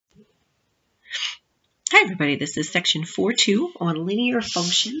Hi everybody, this is section 4.2 on linear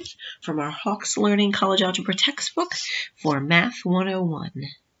functions from our Hawkes Learning College Algebra textbook for Math 101.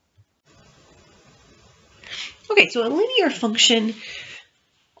 Okay, so a linear function,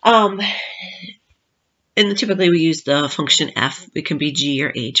 and typically we use the function f. It can be g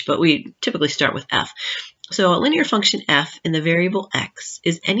or h, but we typically start with f. So a linear function f in the variable x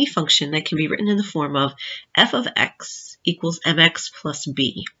is any function that can be written in the form of f of x equals mx plus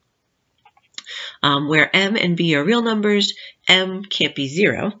b. Where m and b are real numbers, m can't be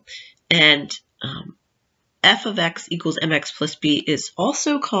 0, and f of x equals mx plus b is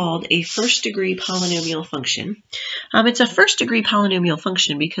also called a first-degree polynomial function. It's a first-degree polynomial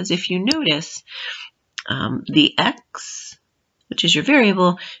function because if you notice, the x, which is your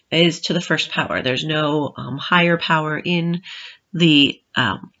variable, is to the first power. There's no higher power in the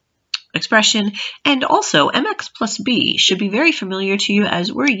expression, and also mx plus b should be very familiar to you as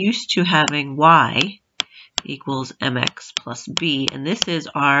we're used to having y equals mx plus b, and this is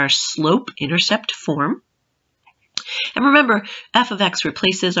our slope-intercept form. And remember, f of x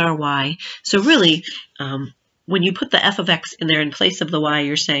replaces our y, so really when you put the f of x in there in place of the y,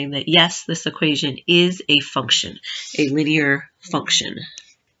 you're saying that yes, this equation is a function, a linear function.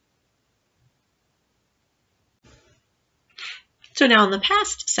 So now in the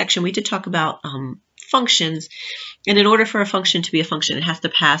past section, we did talk about functions, and in order for a function to be a function, it has to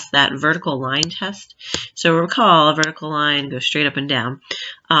pass that vertical line test. So recall, a vertical line goes straight up and down.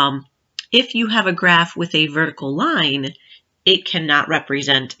 If you have a graph with a vertical line, it cannot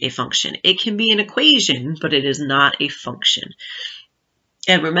represent a function. It can be an equation, but it is not a function.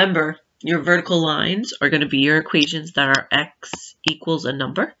 And remember, your vertical lines are going to be your equations that are x equals a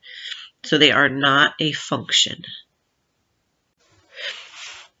number, so they are not a function.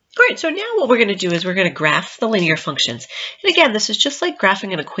 All right, so now what we're going to do is we're going to graph the linear functions. And again, this is just like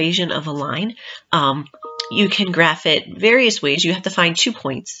graphing an equation of a line. You can graph it various ways. You have to find 2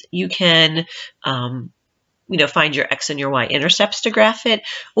 points. You can find your x and your y intercepts to graph it,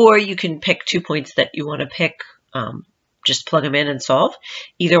 or you can pick 2 points that you want to pick, just plug them in and solve.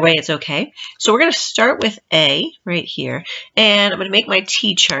 Either way, it's okay. So we're going to start with A right here, and I'm going to make my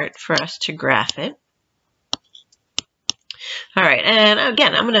t-chart for us to graph it. All right, and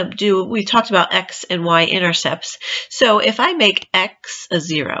again, we talked about x and y intercepts. So if I make x a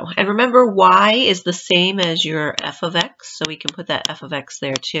 0, and remember y is the same as your f of x, so we can put that f of x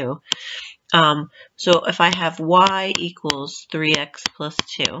there too. So if I have y equals 3x plus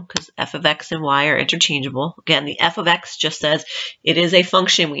 2, because f of x and y are interchangeable. Again, the f of x just says it is a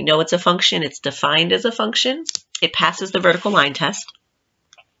function. We know it's a function. It's defined as a function. It passes the vertical line test.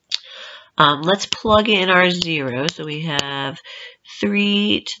 Let's plug in our 0. So we have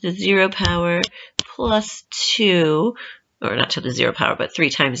 3 to the 0 power plus 2, or not to the 0 power, but 3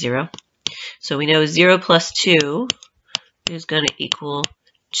 times 0. So we know 0 plus 2 is going to equal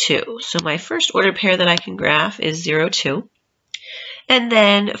 2. So my first ordered pair that I can graph is 0, 2. And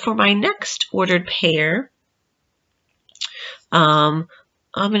then for my next ordered pair, I'm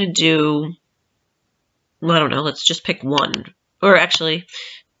going to do, well, I don't know, let's just pick 1. Or actually,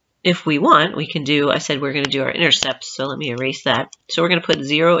 if we want, we can do, I said we're going to do our intercepts, so let me erase that. So we're going to put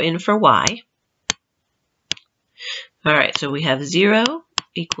 0 in for y. All right, so we have 0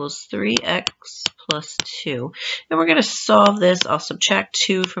 equals 3x plus 2. And we're going to solve this. I'll subtract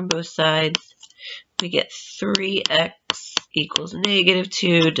 2 from both sides. We get 3x equals negative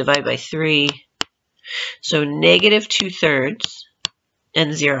 2 divided by 3. So negative 2/3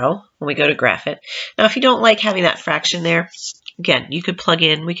 and 0 when we go to graph it. Now, if you don't like having that fraction there, again, you could plug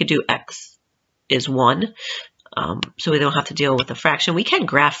in, we could do x is 1, so we don't have to deal with the fraction. We can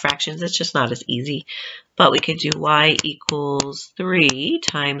graph fractions, it's just not as easy. But we could do y equals 3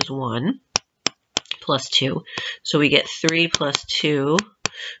 times 1 plus 2. So we get 3 plus 2,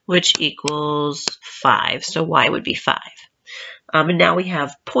 which equals 5. So y would be 5. And now we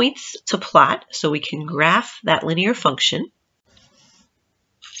have points to plot, so we can graph that linear function.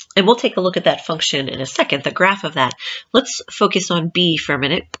 And we'll take a look at that function in a second, the graph of that. Let's focus on b for a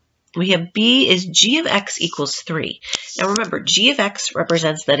minute. We have b is g of x equals 3. Now remember, g of x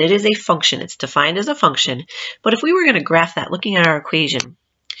represents that it is a function. It's defined as a function. But if we were going to graph that, looking at our equation,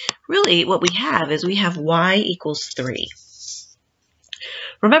 really what we have is we have y equals 3.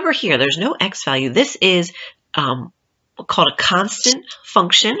 Remember here, there's no x value. This is called a constant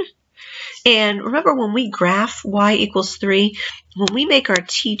function. And remember, when we graph y equals 3, when we make our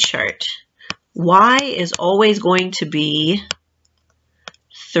t-chart, y is always going to be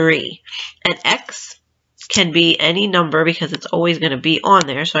 3. And x can be any number because it's always going to be on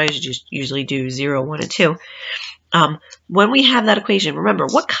there. So I just usually do 0, 1, and 2. When we have that equation, remember,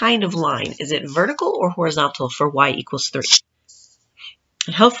 what kind of line? Is it vertical or horizontal for y equals 3?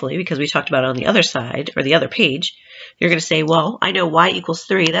 And hopefully, because we talked about it on the other side, or the other page, you're going to say, well, I know y equals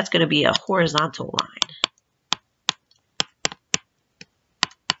 3. That's going to be a horizontal line.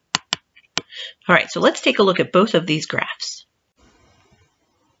 All right, so let's take a look at both of these graphs.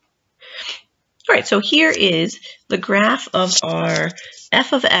 All right, so here is the graph of our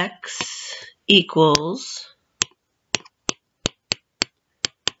f of x equals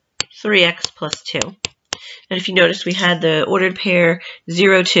 3x plus 2. And if you notice, we had the ordered pair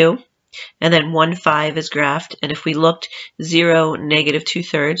 0, 2, and then 1, 5 is graphed. And if we looked, 0, negative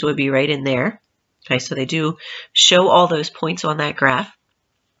 2/3 would be right in there. Okay, so they do show all those points on that graph.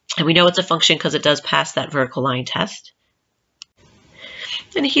 And we know it's a function because it does pass that vertical line test.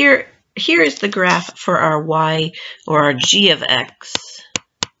 And here is the graph for our y, or our g of x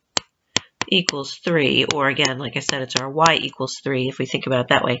equals 3, or again, like I said, it's our y equals 3 if we think about it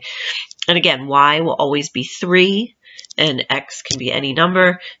that way. And again, y will always be 3, and x can be any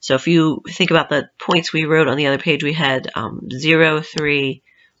number. So if you think about the points we wrote on the other page, we had 0, 3,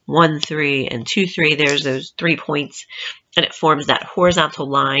 1, 3, and 2, 3. There's those 3 points, and it forms that horizontal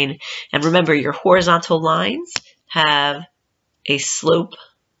line. And remember, your horizontal lines have a slope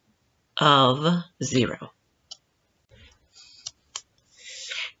of 0.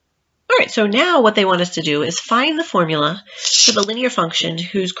 All right, so now what they want us to do is find the formula for the linear function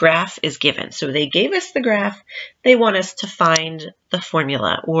whose graph is given. So they gave us the graph. They want us to find the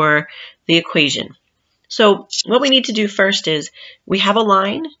formula or the equation. So what we need to do first is we have a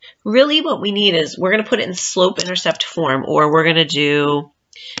line. Really what we need is we're going to put it in slope-intercept form, or we're going to do,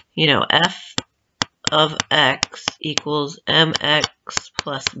 f of x equals mx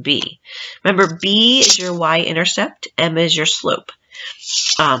plus b. Remember, b is your y-intercept, m is your slope.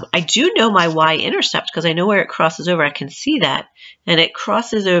 I do know my y-intercept because I know where it crosses over. I can see that. And it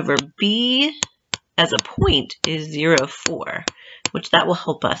crosses over b as a point is 0, 4, which that will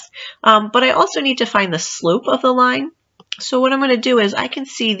help us. But I also need to find the slope of the line. So what I'm going to do is I can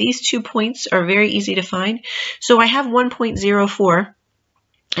see these 2 points are very easy to find. So I have 1.04,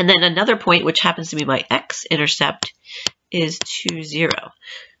 and then another point, which happens to be my x-intercept, is 2, 0.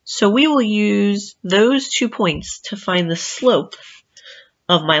 So we will use those 2 points to find the slope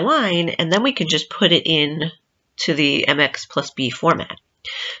of my line, and then we can just put it in to the mx plus b format.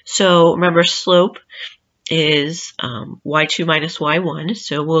 So remember, slope is y2 minus y1,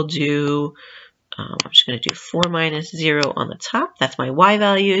 so we'll do, I'm just going to do 4 minus 0 on the top, that's my y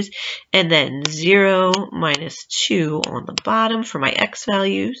values, and then 0 minus 2 on the bottom for my x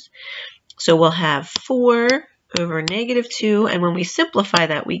values. So we'll have 4 over negative 2, and when we simplify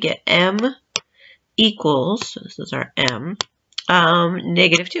that, we get m equals, so this is our m,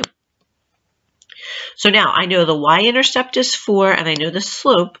 negative 2. So now I know the y-intercept is 4 and I know the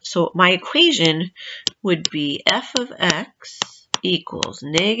slope. So my equation would be f of x equals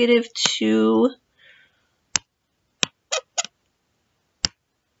negative 2x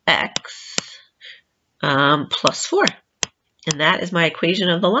plus 4. And that is my equation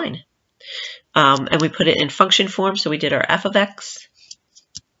of the line. And we put it in function form. So we did our f of x.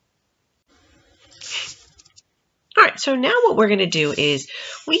 All right, so now what we're going to do is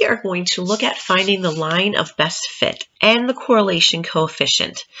we are going to look at finding the line of best fit and the correlation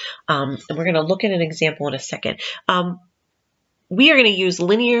coefficient. And we're going to look at an example in a second. We are going to use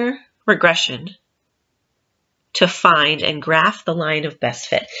linear regression to find and graph the line of best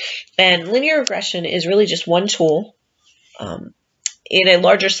fit. And linear regression is really just one tool in a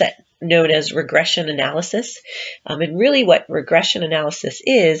larger set known as regression analysis. And really what regression analysis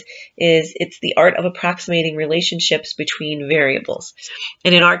is it's the art of approximating relationships between variables.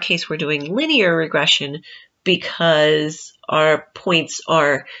 And in our case, we're doing linear regression because our points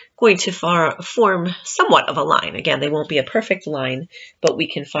are going to form somewhat of a line. Again, they won't be a perfect line, but we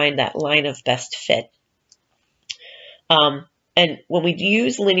can find that line of best fit. And when we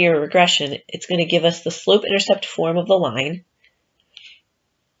use linear regression, it's going to give us the slope-intercept form of the line,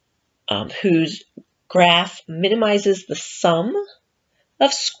 whose graph minimizes the sum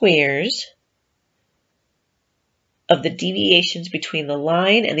of squares of the deviations between the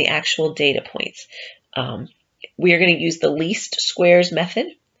line and the actual data points. We are going to use the least squares method,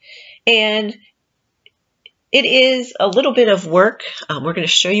 and it is a little bit of work. We're going to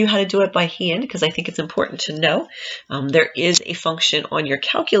show you how to do it by hand because I think it's important to know. There is a function on your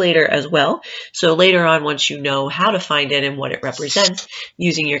calculator as well. So later on, once you know how to find it and what it represents,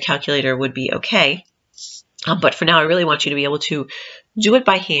 using your calculator would be okay. But for now, I really want you to be able to do it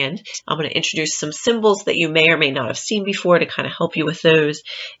by hand. I'm going to introduce some symbols that you may or may not have seen before to kind of help you with those.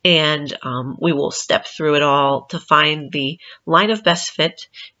 And we will step through it all to find the line of best fit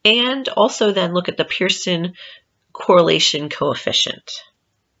and also then look at the Pearson correlation coefficient,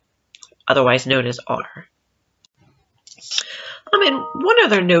 otherwise known as R. And one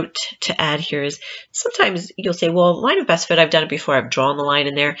other note to add here is sometimes you'll say, well, line of best fit, I've done it before. I've drawn the line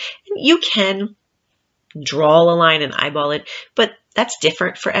in there. And you can draw a line and eyeball it, but that's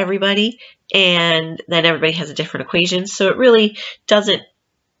different for everybody, and then everybody has a different equation, so it really doesn't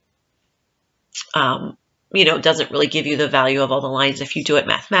doesn't really give you the value of all the lines. If you do it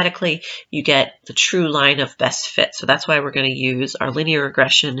mathematically, you get the true line of best fit. So that's why we're going to use our linear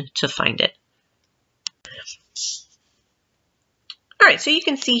regression to find it. All right, so you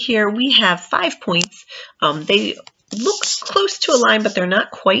can see here we have 5 points. They look close to a line, but they're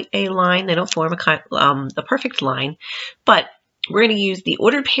not quite a line. They don't form a perfect line. But we're going to use the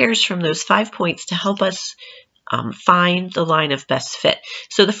ordered pairs from those 5 points to help us find the line of best fit.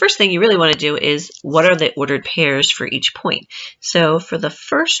 So the first thing you really want to do is, what are the ordered pairs for each point? So for the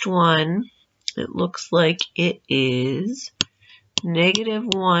first one, it looks like it is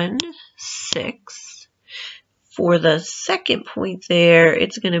 -1, 6. For the second point there,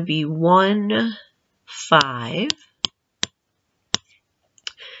 it's going to be 1, 5.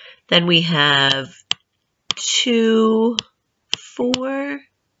 Then we have 2, 4,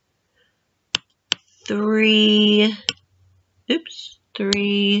 3,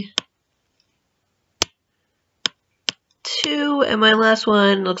 3, 2, and my last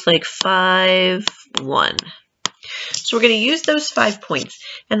one looks like 5, 1. So we're going to use those 5 points.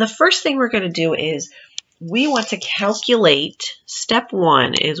 And the first thing we're going to do is we want to calculate, step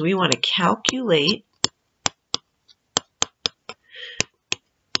 1 is we want to calculate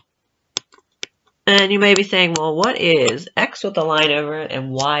and you may be saying, well, what is X with a line over it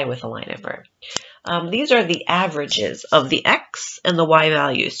and Y with a line over it? These are the averages of the X and the Y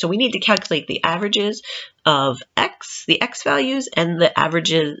values. So we need to calculate the averages of X, the X values, and the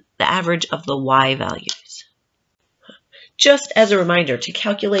average of the Y values. Just as a reminder, to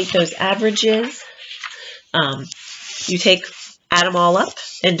calculate those averages, you add them all up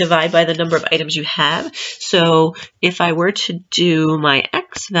and divide by the number of items you have. So if I were to do my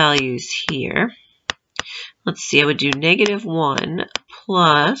X values here, let's see, I would do -1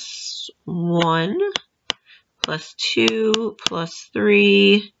 plus 1 plus 2 plus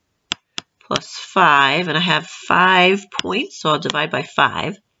 3 plus 5, and I have 5 points, so I'll divide by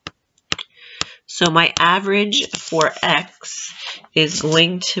 5. So my average for X is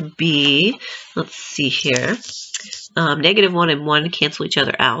going to be, let's see here, -1 and 1 cancel each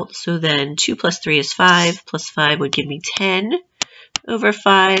other out. So then 2 plus 3 is 5, plus 5 would give me 10 over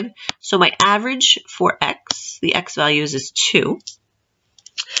 5. So my average for X, the X values, is 2.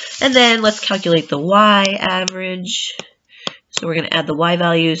 And then let's calculate the Y average. So we're going to add the Y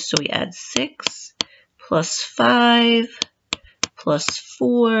values. So we add 6 plus 5 plus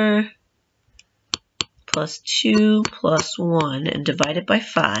 4 plus 2 plus 1 and divide it by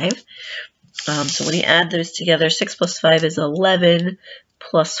 5. So when you add those together, 6 plus 5 is 11,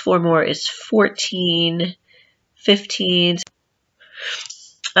 plus 4 more is 14, 15.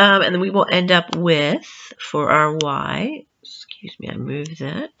 And then we will end up with, for our Y, excuse me, I moved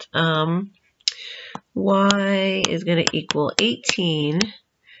that, Y is going to equal 18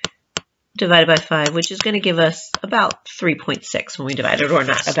 divided by 5, which is going to give us about 3.6 when we divide it, or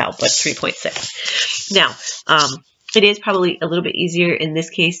not about, but 3.6. Now, it is probably a little bit easier in this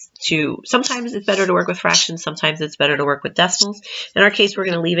case to, sometimes it's better to work with fractions, sometimes it's better to work with decimals. In our case, we're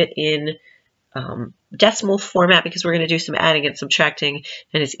going to leave it in decimal format because we're going to do some adding and subtracting,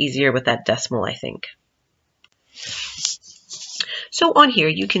 and it's easier with that decimal, I think. So on here,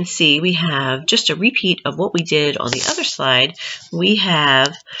 you can see we have just a repeat of what we did on the other side. We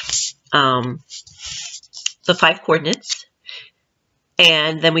have the 5 coordinates,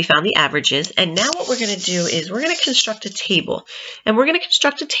 and then we found the averages. And now what we're going to do is we're going to construct a table. And we're going to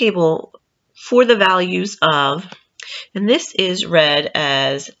construct a table for the values of, and this is read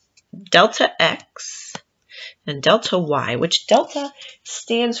as delta X and delta Y, which delta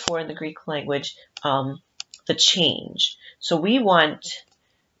stands for in the Greek language the change. So we want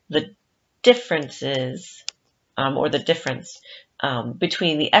the differences or the difference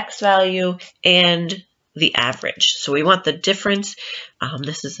between the X value and the average. So we want the difference.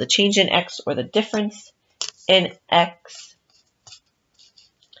 This is the change in X, or the difference in X,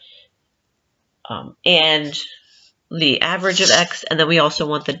 and the average of X. And then we also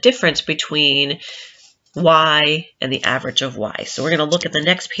want the difference between y, and the average of y. So we're going to look at the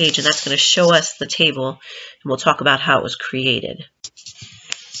next page, and that's going to show us the table, and we'll talk about how it was created.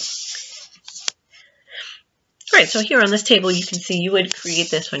 All right, so here on this table, you can see you would create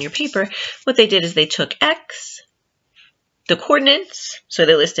this on your paper. What they did is they took x, the coordinates, so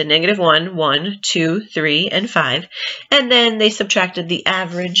they listed -1, 1, 2, 3, and 5, and then they subtracted the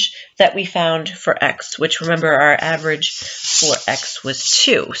average that we found for x, which remember our average for x was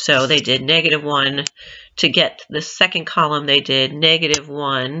 2. So they did -1. To get the second column, they did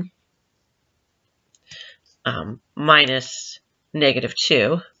 -1 minus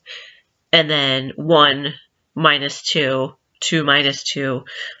 -2, and then 1 minus 2, 2 minus 2,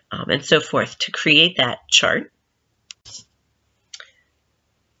 and so forth to create that chart.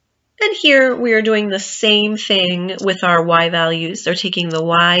 And here we are doing the same thing with our y values. They're taking the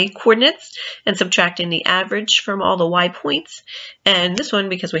y coordinates and subtracting the average from all the y points. And this one,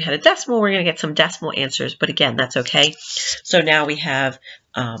 because we had a decimal, we're going to get some decimal answers, but again, that's okay. So now we have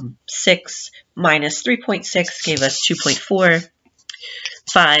 6 minus 3.6 gave us 2.4.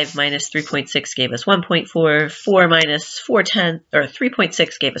 5 minus 3.6 gave us 1.4, 4 minus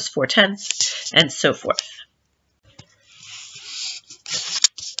 3.6 gave us 4/10, and so forth.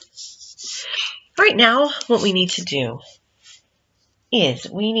 All right, now what we need to do is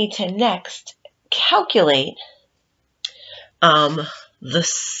we need to next calculate the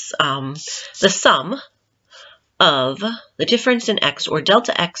sum of the difference in x, or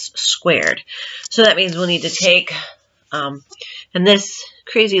delta x squared. So that means we'll need to take and this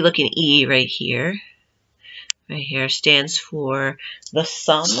crazy looking E right here stands for the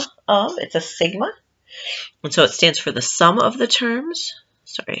sum of, it's a sigma. And so it stands for the sum of the terms.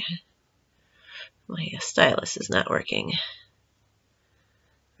 Sorry, my stylus is not working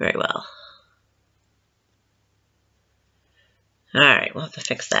very well. All right, we'll have to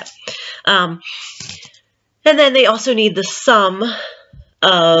fix that. And then they also need the sum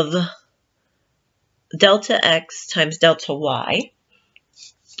of delta x times delta y,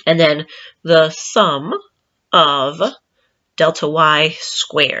 and then the sum of delta y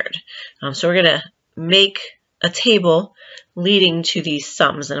squared. So we're going to make a table leading to these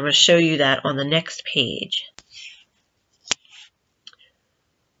sums, and I'm going to show you that on the next page.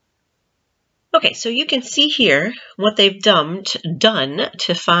 Okay, so you can see here what they've done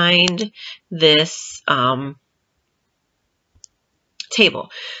to find this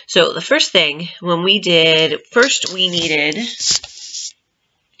table. So the first thing, when we did, first we needed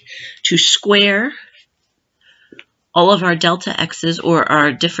to square all of our delta x's, or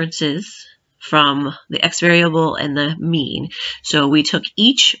our differences from the x variable and the mean. So we took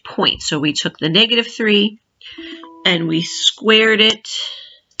each point. So we took the -3 and we squared it.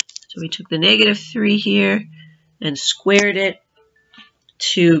 So we took the -3 here and squared it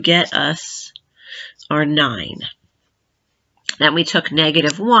to get us our 9. Then we took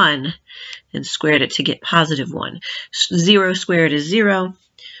 -1 and squared it to get +1. 0 squared is 0,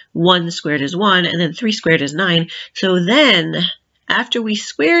 1 squared is 1, and then 3 squared is 9. So then, after we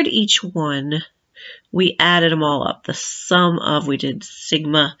squared each one, we added them all up. The sum of, we did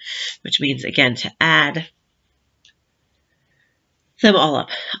sigma, which means, again, to add them all up.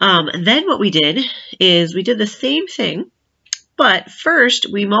 Then what we did is we did the same thing, but first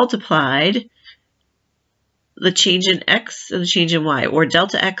we multiplied the change in x and the change in y, or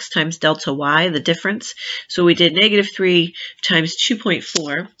delta x times delta y, the difference. So we did -3 times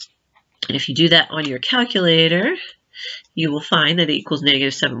 2.4. And if you do that on your calculator, you will find that it equals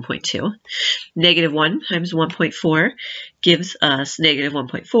 -7.2. -1 times 1.4 gives us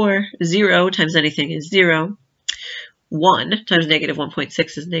 -1.4. 0 times anything is 0. 1 times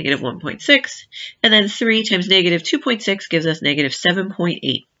 -1.6 is -1.6. And then 3 times -2.6 gives us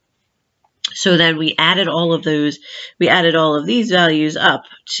 -7.8. So then we added all of those, we added all of these values up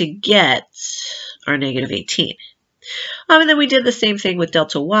to get our -18. And then we did the same thing with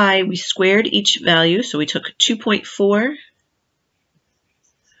delta y. We squared each value. So we took 2.4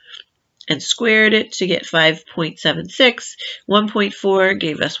 and squared it to get 5.76. 1.4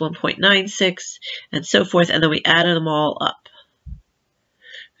 gave us 1.96, and so forth. And then we added them all up.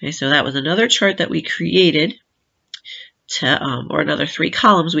 Okay, so that was another chart that we created, or another 3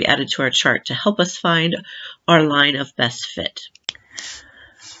 columns we added to our chart to help us find our line of best fit.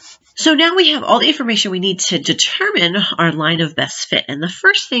 So now we have all the information we need to determine our line of best fit. And the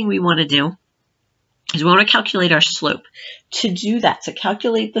first thing we want to do is we want to calculate our slope. To do that, to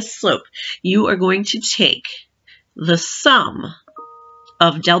calculate the slope, you are going to take the sum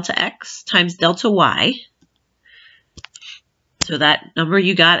of delta x times delta y. So that number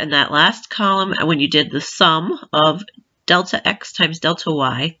you got in that last column when you did the sum of delta x times delta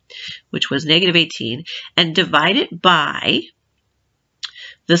y, which was negative 18, and divide it by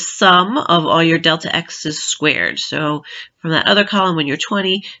the sum of all your delta x's squared. So from that other column when you're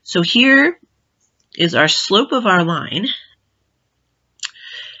 20, so here is our slope of our line.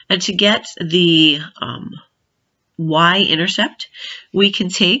 And to get the y-intercept, we can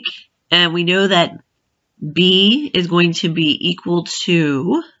take, and we know that b is going to be equal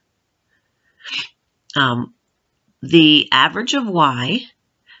to the average of y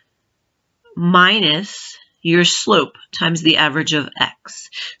minus your slope times the average of x.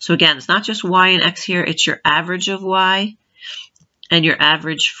 So again, it's not just y and x here, it's your average of y and your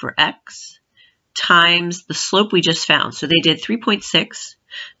average for x times the slope we just found. So they did 3.6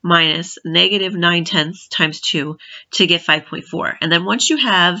 minus negative 9/10 times 2 to get 5.4. And then once you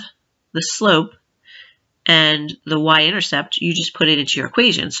have the slope and the y-intercept, you just put it into your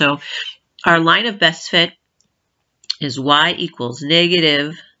equation. So our line of best fit is y equals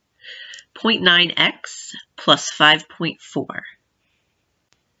negative 0.9x plus 5.4.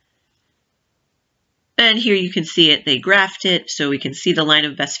 And here you can see it, they graphed it, so we can see the line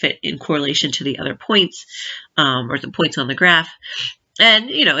of best fit in correlation to the other points, or the points on the graph.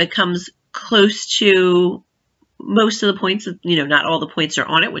 And, you know, it comes close to most of the points, you know, not all the points are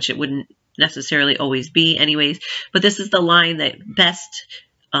on it, which it wouldn't necessarily always be anyways, but this is the line that best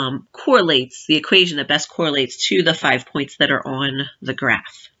correlates, the equation that best correlates to the 5 points that are on the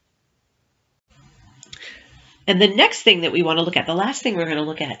graph. And the next thing that we want to look at, the last thing we're going to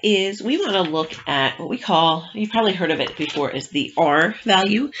look at, is we want to look at what we call, you've probably heard of it before, is the R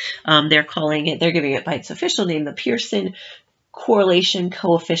value. They're calling it, they're giving it by its official name, the Pearson correlation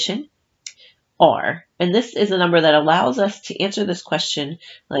coefficient, R. And this is a number that allows us to answer this question,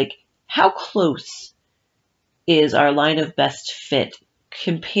 like, how close is our line of best fit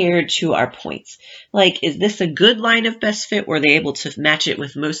compared to our points? Like, is this a good line of best fit? Were they able to match it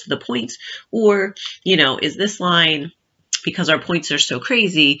with most of the points? Or, you know, is this line, because our points are so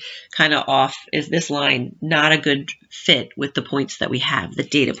crazy, kind of off? Is this line not a good fit with the points that we have, the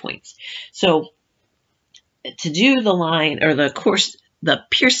data points? So to do the line, or the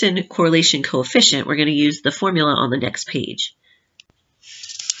Pearson correlation coefficient, we're going to use the formula on the next page.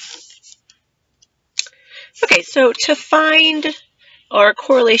 Okay, so to find our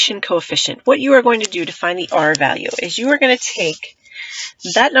correlation coefficient, what you are going to do to find the R value is you are going to take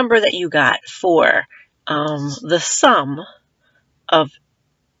that number that you got for the sum of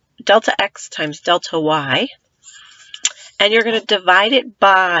delta x times delta y, and you're going to divide it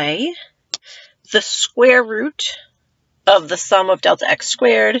by the square root of the sum of delta x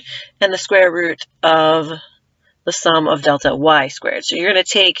squared and the square root of the sum of delta y squared. So you're going to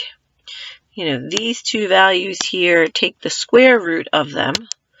take, you know, these two values here, take the square root of them.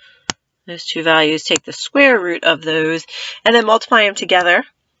 Those two values, take the square root of those, and then multiply them together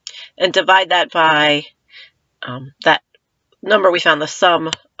and divide that by that number we found, the sum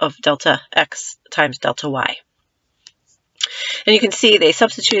of delta x times delta y. And you can see they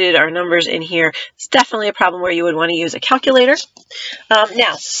substituted our numbers in here. It's definitely a problem where you would want to use a calculator.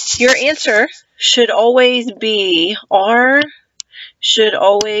 Now, your answer should always be, R should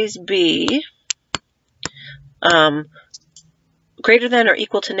always be greater than or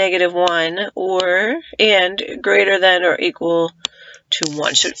equal to -1, and greater than or equal to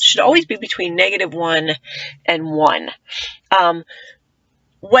 1. Should always be between -1 and 1.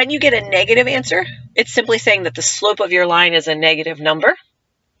 When you get a negative answer, it's simply saying that the slope of your line is a negative number.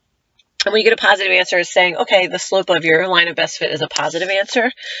 And when you get a positive answer, it's saying, okay, the slope of your line of best fit is a positive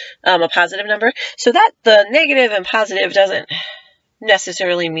answer, a positive number. So that the negative and positive doesn't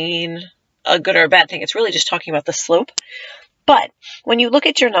necessarily mean a good or a bad thing. It's really just talking about the slope. But when you look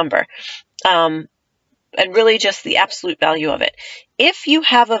at your number, and really just the absolute value of it, if you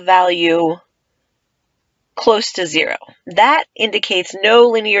have a value close to 0, that indicates no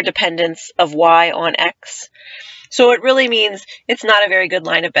linear dependence of y on x. So it really means it's not a very good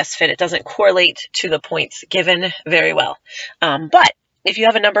line of best fit. It doesn't correlate to the points given very well. But if you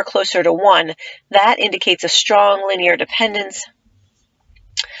have a number closer to 1, that indicates a strong linear dependence.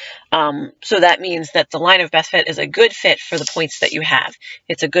 So that means that the line of best fit is a good fit for the points that you have.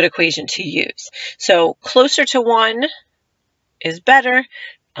 It's a good equation to use. So closer to 1 is better.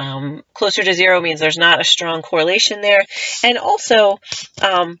 Closer to 0 means there's not a strong correlation there. And also,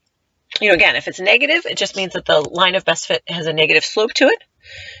 you know, again, if it's negative, it just means that the line of best fit has a negative slope to it.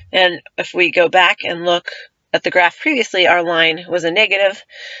 And if we go back and look at the graph previously, our line was a negative,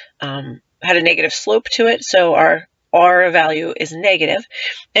 had a negative slope to it. So our R value is negative.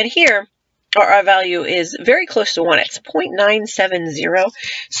 And here, or our value is very close to 1. It's 0.970.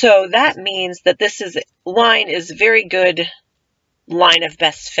 So that means that this line is very good line of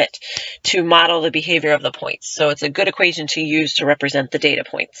best fit to model the behavior of the points. So it's a good equation to use to represent the data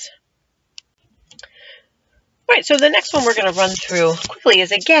points. All right, so the next one we're going to run through quickly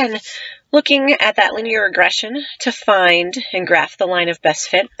is, again, looking at that linear regression to find and graph the line of best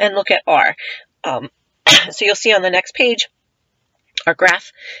fit and look at R. So you'll see on the next page our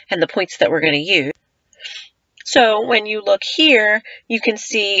graph and the points that we're going to use. So when you look here, you can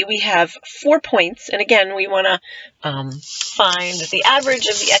see we have 4 points. And again, we want to find the average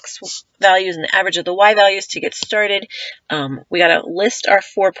of the X values and the average of the Y values to get started. We got to list our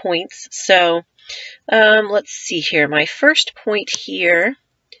 4 points. So let's see here. My first point here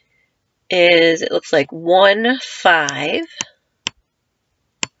is, it looks like 1, 5.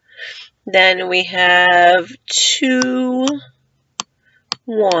 Then we have 2,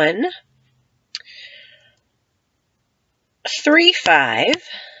 1. 3, 5,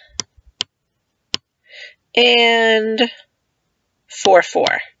 and 4, 4.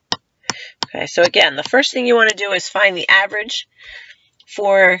 Okay, so again, the first thing you want to do is find the average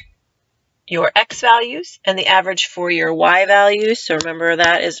for your X values and the average for your Y values. So remember,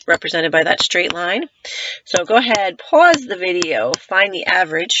 that is represented by that straight line. So go ahead, pause the video, find the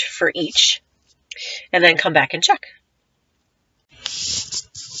average for each, and then come back and check.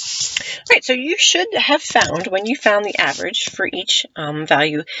 All right, so you should have found, when you found the average for each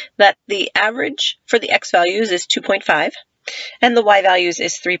value, that the average for the X values is 2.5 and the Y values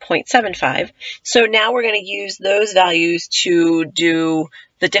is 3.75. So now we're going to use those values to do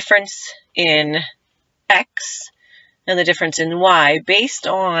the difference in X and the difference in Y based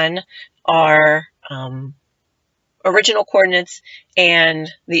on our original coordinates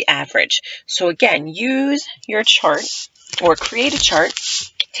and the average. So again, use your chart or create a chart.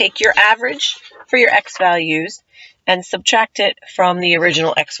 Take your average for your X values and subtract it from the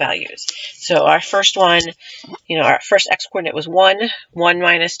original X values. So our first one, our first X coordinate was 1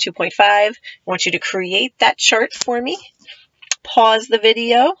 minus 2.5. I want you to create that chart for me, pause the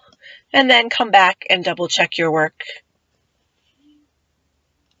video, and then come back and double check your work.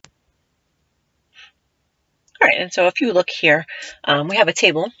 All right, and so if you look here, we have a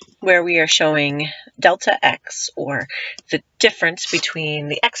table where we are showing delta X, or the difference between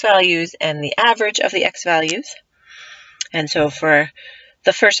the X values and the average of the X values. And so for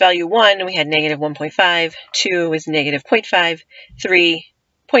the first value 1, we had negative 1.5, 2 was negative 0.5, 3,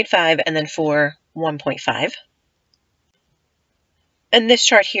 0.5, and then 4, 1.5. And this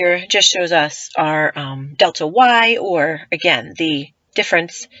chart here just shows us our delta Y, or again, the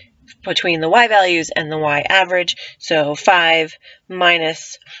difference between the Y values and the Y average. So 5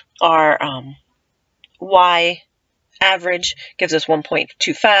 minus our Y average gives us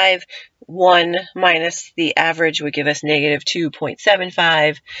 1.25. 1 minus the average would give us negative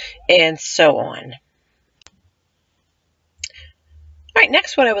 2.75, and so on. All right,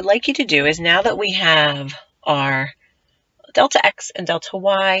 next what I would like you to do is, now that we have our delta X and delta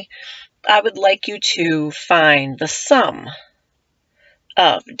Y, I would like you to find the sum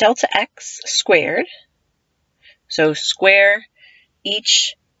of delta X squared. So square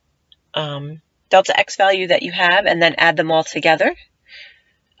each delta X value that you have and then add them all together.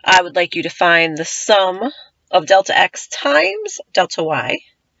 I would like you to find the sum of delta X times delta Y,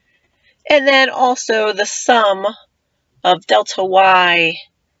 and then also the sum of delta Y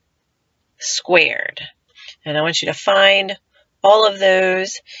squared. And I want you to find all of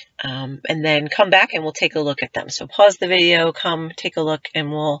those and then come back and we'll take a look at them. So pause the video, come take a look,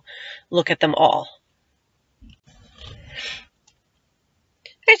 and we'll look at them all. All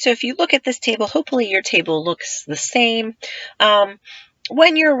right, so if you look at this table, hopefully your table looks the same.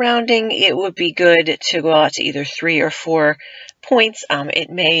 When you're rounding, it would be good to go out to either 3 or 4 points. It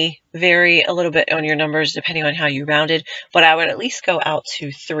may vary a little bit on your numbers depending on how you rounded, but I would at least go out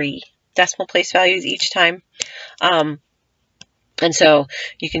to 3 decimal place values each time. And so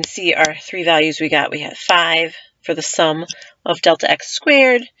you can see our 3 values we got. We have 5 for the sum of delta X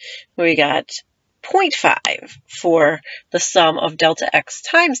squared. We got 0.5 for the sum of delta X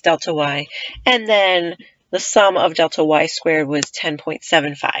times delta Y. And then the sum of delta Y squared was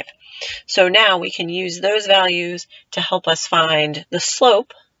 10.75. So now we can use those values to help us find the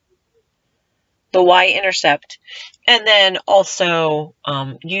slope, the y-intercept, and then also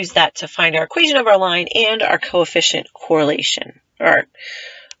use that to find our equation of our line and our coefficient correlation, or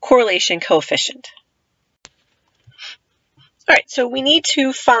correlation coefficient. All right, so we need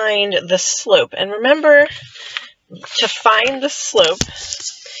to find the slope. And remember, to find the slope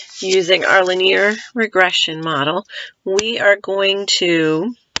using our linear regression model, we are going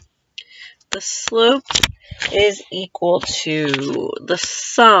to the slope is equal to the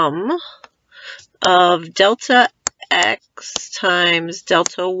sum of delta x times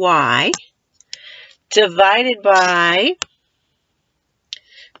delta y divided by,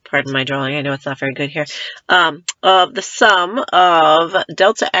 pardon my drawing, I know it's not very good here, of the sum of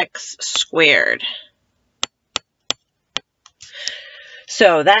delta x squared.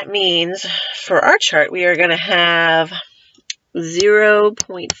 So that means for our chart, we are going to have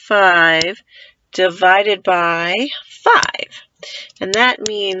 0.5 divided by 5. And that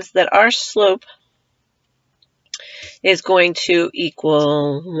means that our slope is going to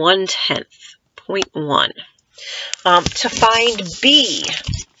equal 1/10, 0.1. To find B,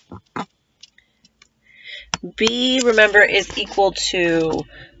 B, remember, is equal to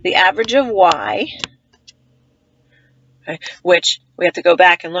the average of y, okay, which we have to go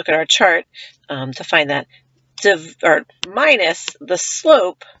back and look at our chart to find that, minus the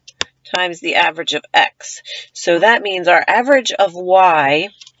slope times the average of x. So that means our average of y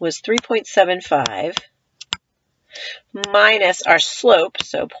was 3.75 minus our slope,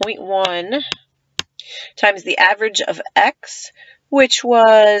 so 0.1, times the average of x, which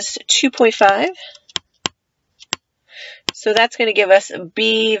was 2.5. So that's going to give us a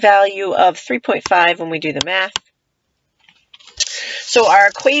B value of 3.5 when we do the math. So our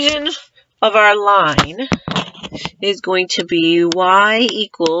equation of our line is going to be y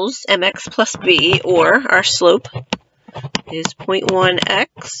equals mx plus b, or our slope is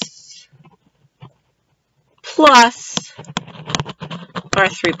 0.1x plus our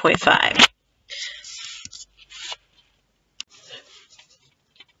 3.5.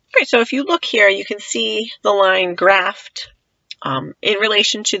 All right, so if you look here, you can see the line graphed in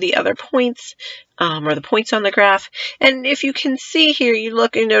relation to the other points, or the points on the graph. And if you can see here, you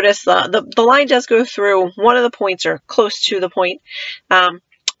look and notice the line does go through one of the points or close to the point,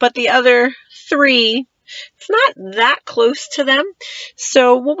 but the other three, it's not that close to them.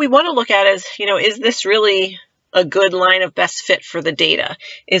 So what we want to look at is, is this really a good line of best fit for the data?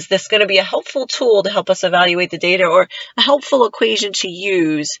 Is this going to be a helpful tool to help us evaluate the data, or a helpful equation to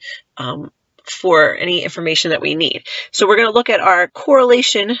use for any information that we need? So we're going to look at our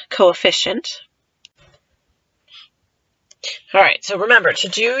correlation coefficient. All right, so remember, to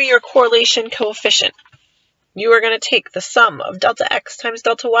do your correlation coefficient, you are going to take the sum of delta x times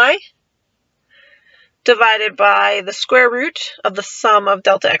delta y divided by the square root of the sum of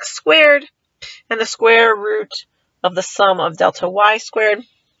delta x squared and the square root of the sum of delta y squared.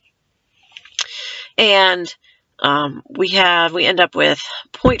 And we end up with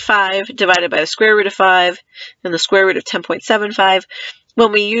 0.5 divided by the square root of 5 and the square root of 10.75.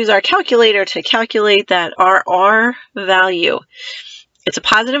 When we use our calculator to calculate that R value, it's a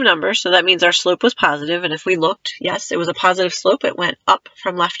positive number, so that means our slope was positive. And if we looked, yes, it was a positive slope. It went up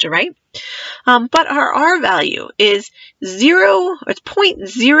from left to right. But our R value is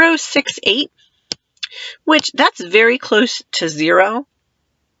 0.068, which that's very close to 0.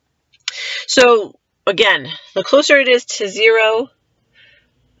 So again, the closer it is to 0,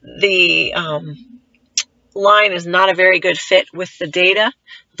 the line is not a very good fit with the data.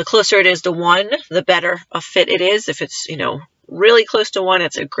 The closer it is to 1, the better a fit it is. If it's, really close to 1,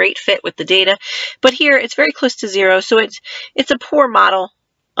 it's a great fit with the data. But here, it's very close to 0, so it's a poor model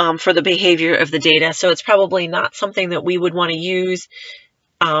for the behavior of the data. So it's probably not something that we would want to use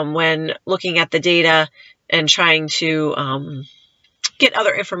when looking at the data and trying to get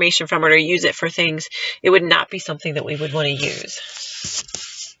other information from it or use it for things. It would not be something that we would want to use.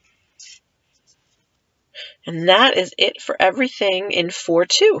 And that is it for everything in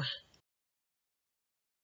 4.2.